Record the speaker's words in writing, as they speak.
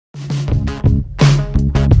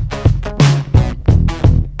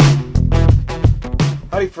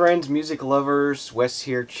Howdy friends, music lovers, Wes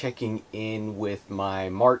here checking in with my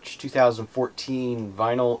March 2014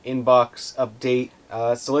 vinyl inbox update.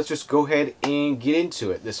 So let's just go ahead and get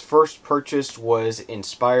into it. This first purchase was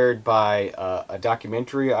inspired by a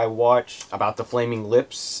documentary I watched about the Flaming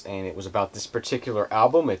Lips, and it was about this particular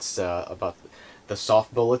album. It's about the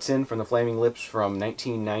Soft Bulletin from the Flaming Lips from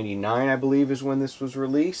 1999, I believe is when this was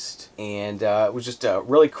released. And it was just a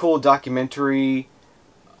really cool documentary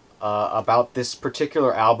about this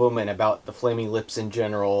particular album and about the Flaming Lips in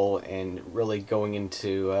general, and really going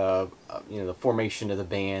into the formation of the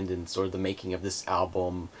band and sort of the making of this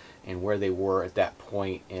album and where they were at that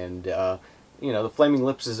point. And the Flaming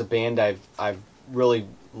Lips is a band I've really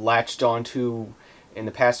latched onto in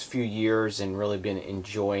the past few years and really been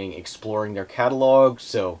enjoying exploring their catalog.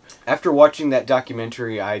 So after watching that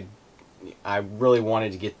documentary, I really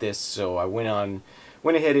wanted to get this, so I went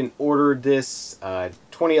ahead and ordered this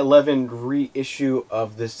 2011 reissue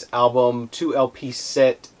of this album, 2 LP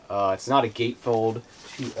set. It's not a gatefold,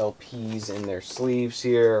 2 LPs in their sleeves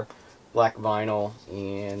here, black vinyl,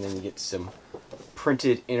 and then you get some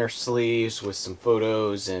printed inner sleeves with some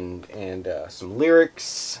photos and some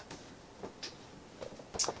lyrics.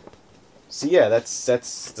 So yeah,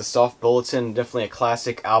 that's the Soft Bulletin. Definitely a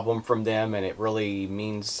classic album from them, and it really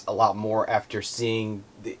means a lot more after seeing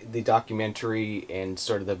the documentary and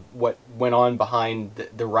sort of what went on behind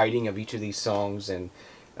the writing of each of these songs. And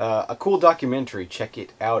a cool documentary. Check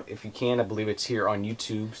it out if you can. I believe it's here on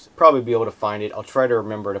YouTube. Probably be able to find it. I'll try to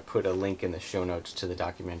remember to put a link in the show notes to the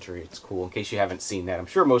documentary. It's cool in case you haven't seen that. I'm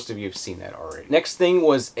sure most of you have seen that already. Next thing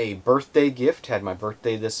was a birthday gift. Had my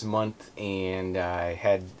birthday this month, and I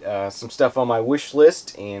had some stuff on my wish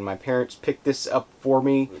list, and my parents picked this up for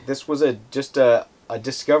me. This was just a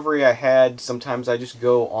discovery I had. Sometimes I just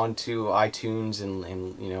go onto iTunes and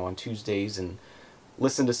on Tuesdays and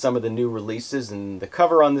listen to some of the new releases, and the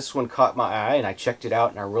cover on this one caught my eye, and I checked it out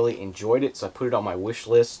and I really enjoyed it, so I put it on my wish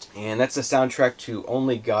list. And that's the soundtrack to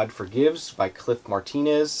Only God Forgives by Cliff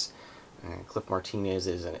Martinez. Cliff Martinez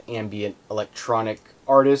is an ambient electronic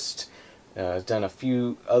artist. Has done a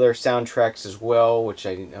few other soundtracks as well, which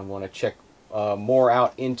I want to check more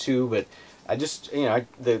out into, but I just,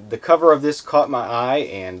 the cover of this caught my eye,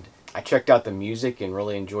 and I checked out the music and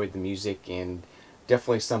really enjoyed the music, and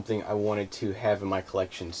definitely something I wanted to have in my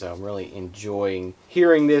collection. So I'm really enjoying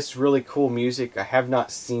hearing this really cool music. I have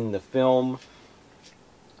not seen the film.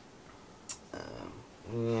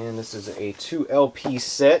 And this is a 2 LP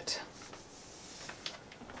set.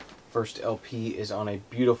 First LP is on a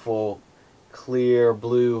beautiful clear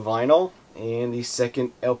blue vinyl, and the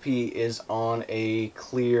second LP is on a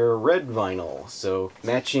clear red vinyl. So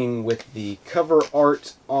matching with the cover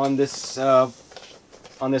art on this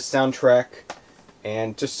soundtrack,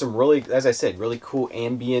 and just some really, as I said, really cool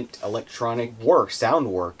ambient electronic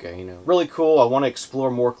sound work. Really cool. I want to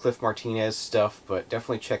explore more Cliff Martinez stuff, but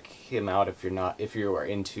definitely check him out if you are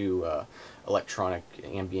into electronic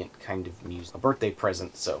ambient kind of music. A birthday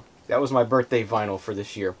present. So that was my birthday vinyl for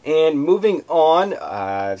this year. And moving on,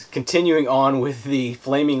 continuing on with the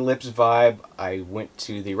Flaming Lips vibe, I went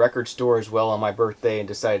to the record store as well on my birthday and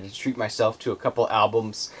decided to treat myself to a couple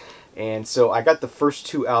albums. And so I got the first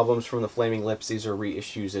 2 albums from the Flaming Lips. These are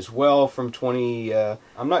reissues as well from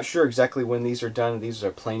I'm not sure exactly when these are done. These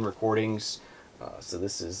are plain recordings. So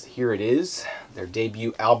this is Here It Is, their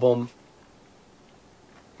debut album.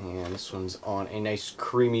 And this one's on a nice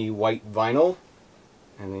creamy white vinyl.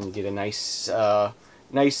 And then you get a nice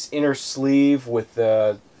inner sleeve with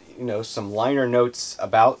some liner notes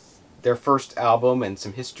about their first album and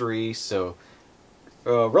some history. So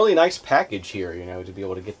really nice package here, to be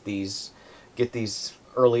able to get these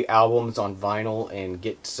early albums on vinyl and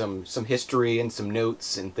get some history and some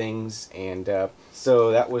notes and things. And so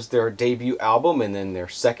that was their debut album, and then their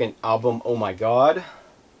second album, Oh My God,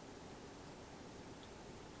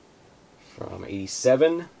 from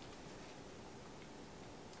 '87.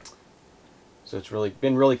 So it's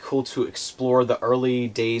been really cool to explore the early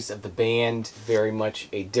days of the band. Very much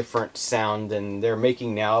a different sound than they're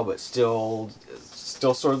making now, but still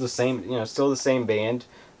sort of the same, still the same band.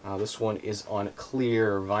 This one is on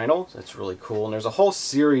clear vinyl. So that's really cool. And there's a whole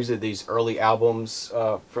series of these early albums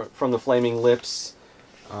from the Flaming Lips,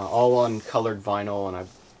 all on colored vinyl, and I'm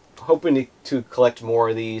hoping to collect more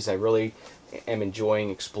of these. I really am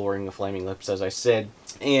enjoying exploring the Flaming Lips, as I said.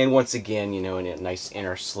 And once again, in a nice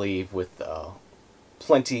inner sleeve with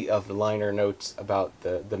plenty of liner notes about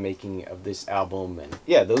the making of this album. And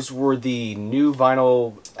yeah, those were the new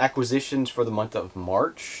vinyl acquisitions for the month of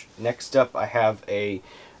March. Next up, I have an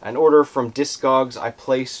order from Discogs I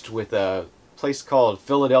placed with a place called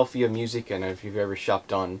Philadelphia Music. I don't know if you've ever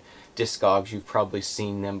shopped on Discogs, you've probably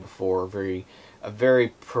seen them before. A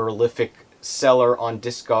very prolific seller on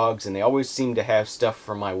Discogs, and they always seem to have stuff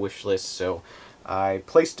for my wish list. So I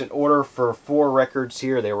placed an order for 4 records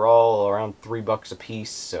here. They were all around $3 a piece.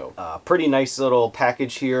 So pretty nice little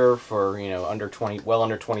package here for, you know, well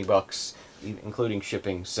under 20 bucks, including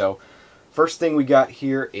shipping. So first thing we got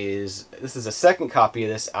here is, this is a second copy of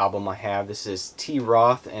this album I have. This is T.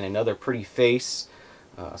 Roth and Another Pretty Face,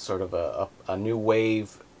 sort of a new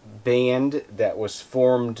wave band that was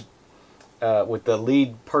formed with the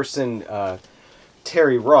lead person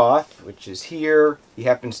Terry Roth, which is here. He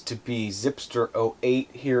happens to be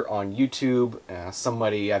Zipster08 here on YouTube.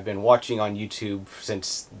 Somebody I've been watching on YouTube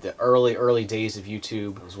since the early days of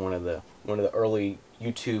YouTube. He was one of the early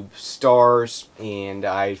YouTube stars, and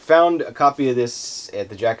I found a copy of this at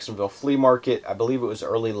the Jacksonville flea market. I believe it was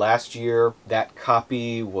early last year. That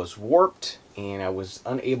copy was warped, and I was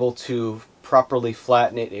unable to properly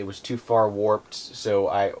flatten it. It was too far warped, so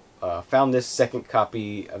I found this second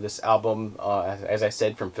copy of this album, as I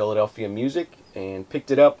said, from Philadelphia Music, and picked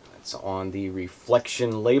it up. It's on the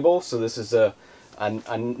Reflection label, so this is a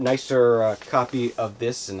nicer copy of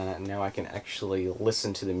this, and now I can actually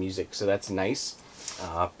listen to the music, so that's nice.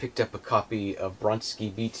 Picked up a copy of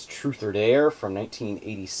Bronski Beats Truth or Dare from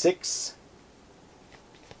 1986.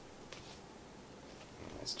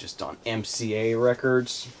 It's just on MCA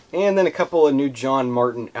Records. And then a couple of new John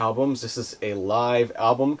Martin albums. This is a live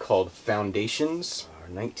album called Foundations.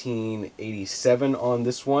 1987 on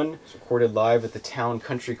this one. It's recorded live at the Town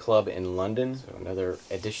Country Club in London. So another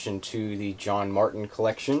addition to the John Martin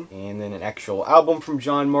collection. And then an actual album from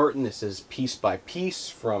John Martin. This is Piece by Piece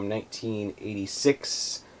from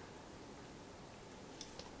 1986.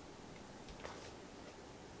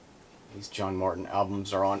 These John Martin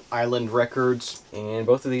albums are on Island Records, and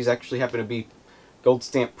both of these actually happen to be gold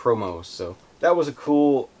stamp promos. So that was a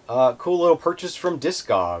cool little purchase from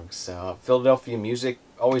Discogs. Philadelphia Music,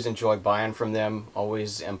 always enjoy buying from them.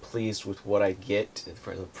 Always am pleased with what I get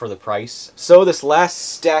for the price. So this last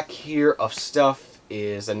stack here of stuff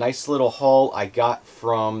is a nice little haul I got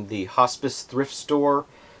from the Hospice thrift store.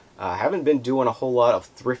 I haven't been doing a whole lot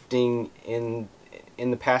of thrifting in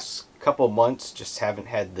the past couple months. Just haven't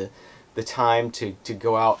had the time to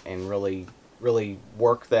go out and really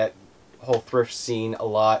work that whole thrift scene a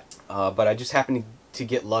lot. But I just happened to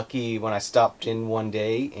get lucky when I stopped in one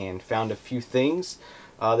day and found a few things.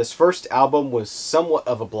 This first album was somewhat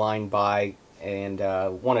of a blind buy, and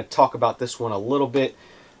want to talk about this one a little bit.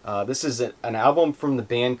 This is an album from the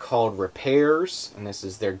band called Repairs, and this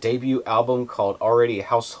is their debut album called Already a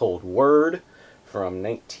Household Word from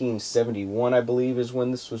 1971, I believe is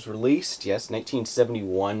when this was released. Yes,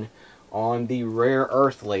 1971 on the Rare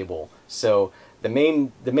Earth label. So the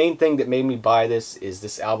main thing that made me buy this is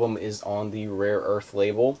this album is on the Rare Earth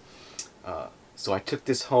label. So I took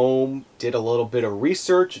this home, did a little bit of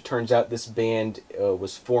research. It turns out this band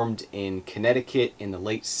was formed in Connecticut in the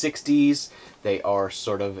late 60s. They are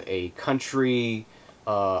sort of a country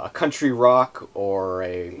rock, or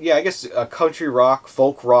a country rock,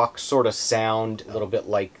 folk rock sort of sound, a little bit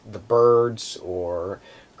like the Byrds or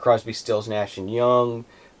Crosby, Stills, Nash and Young.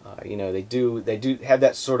 You know, they do have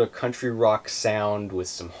that sort of country rock sound with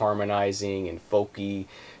some harmonizing and folky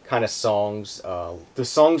kind of songs. The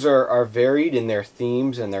songs are varied in their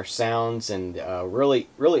themes and their sounds, and really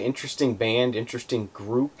interesting band, interesting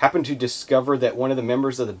group. Happened to discover that one of the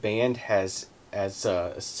members of the band has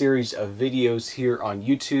a series of videos here on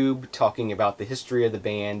YouTube talking about the history of the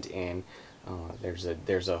band, and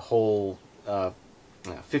there's a whole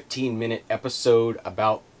 15-minute episode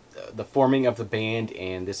about the forming of the band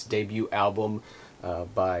and this debut album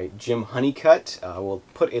by Jim Honeycutt. We'll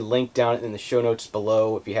put a link down in the show notes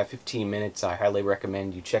below. If you have 15 minutes, I highly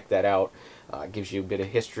recommend you check that out. It gives you a bit of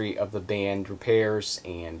history of the band Repairs,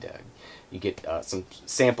 and you get some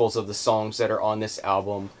samples of the songs that are on this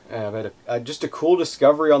album. But just a cool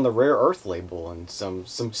discovery on the Rare Earth label, and some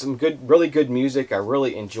good, really good music. I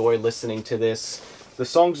really enjoy listening to this. The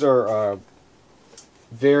songs are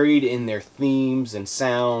varied in their themes and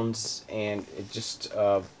sounds, and it just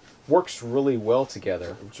works really well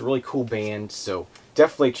together. It's a really cool band, so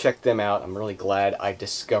definitely check them out. I'm really glad I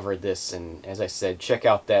discovered this, and as I said, check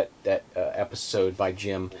out that episode by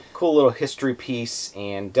Jim. Cool little history piece,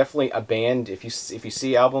 and definitely a band. If you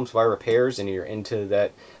see albums by Repairs and you're into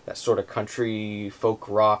that sort of country folk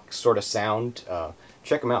rock sort of sound,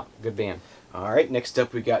 check them out. Good band. Alright, next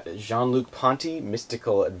up we got Jean-Luc Ponty,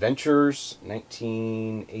 Mystical Adventures,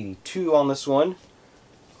 1982 on this one.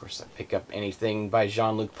 Of course, I pick up anything by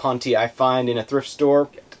Jean-Luc Ponty I find in a thrift store.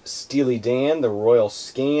 Steely Dan, The Royal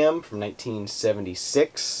Scam from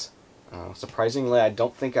 1976. Surprisingly, I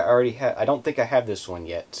don't think I have this one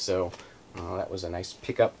yet. So that was a nice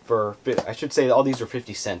pickup for. I should say all these are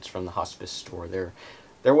 50 cents from the hospice store.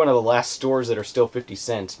 They're one of the last stores that are still 50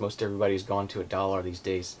 cents. Most everybody's gone to $1 these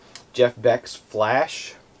days. Jeff Beck's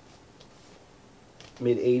Flash.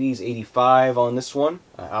 Mid-80s, 85 on this one.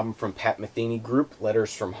 Album from Pat Metheny Group,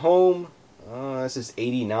 Letters from Home. This is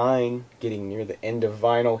 89, getting near the end of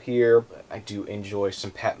vinyl here. But I do enjoy some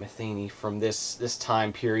Pat Metheny from this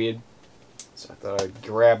time period. So I thought I'd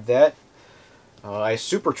grab that. A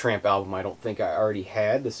Supertramp album I don't think I already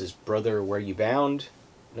had. This is Brother, Where You Bound.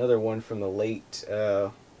 Another one from the late,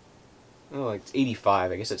 it's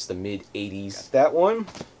 85. I guess it's the mid-80s. Got that one.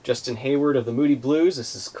 Justin Hayward of the Moody Blues.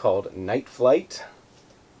 This is called Night Flight.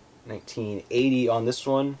 1980 on this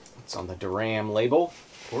one. It's on the Duran label,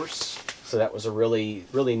 of course. So that was a really,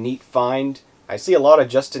 really neat find. I see a lot of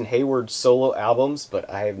Justin Hayward solo albums, but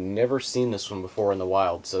I have never seen this one before in the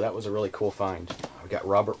wild, so that was a really cool find. I've got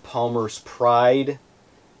Robert Palmer's Pride.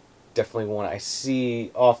 Definitely one I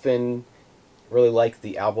see often. Really like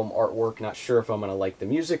the album artwork. Not sure if I'm going to like the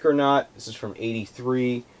music or not. This is from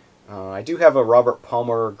 83. I do have a Robert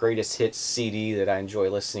Palmer Greatest Hits CD that I enjoy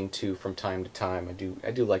listening to from time to time.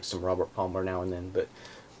 I do like some Robert Palmer now and then, but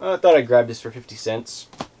I thought I'd grab this for 50 cents.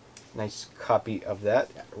 Nice copy of that.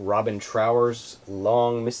 Robin Trower's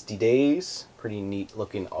Long Misty Days. Pretty neat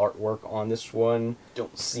looking artwork on this one.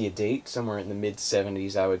 Don't see a date. Somewhere in the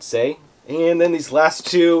mid-70s, I would say. And then these last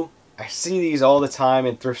two, I see these all the time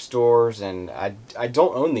in thrift stores, and I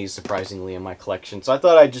don't own these, surprisingly, in my collection. So I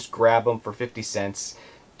thought I'd just grab them for 50 cents.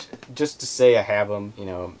 Just to say I have them. You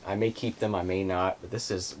know, I may keep them, I may not. But this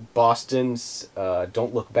is Boston's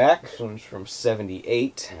Don't Look Back. This one's from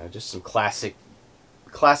 78. You know, just some classic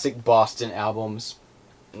Boston albums.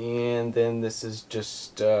 And then this is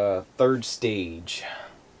just Third Stage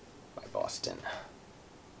by Boston.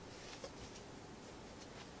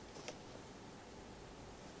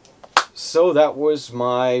 So that was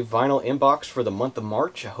my vinyl inbox for the month of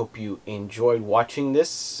March. I hope you enjoyed watching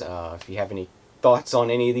this. If you have any thoughts on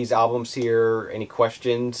any of these albums here, any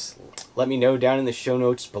questions, let me know down in the show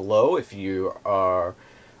notes below. If you are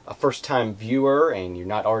a first-time viewer and you're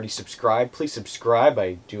not already subscribed, please subscribe.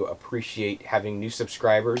 I do appreciate having new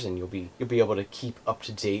subscribers, and you'll be able to keep up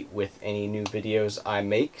to date with any new videos I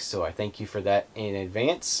make, so I thank you for that in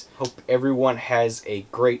advance. Hope everyone has a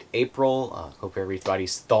great April. Hope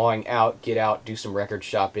everybody's thawing out. Get out, do some record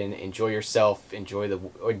shopping, enjoy yourself, enjoy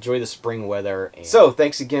the spring weather. So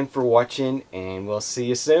thanks again for watching, and we'll see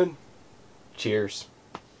you soon. Cheers.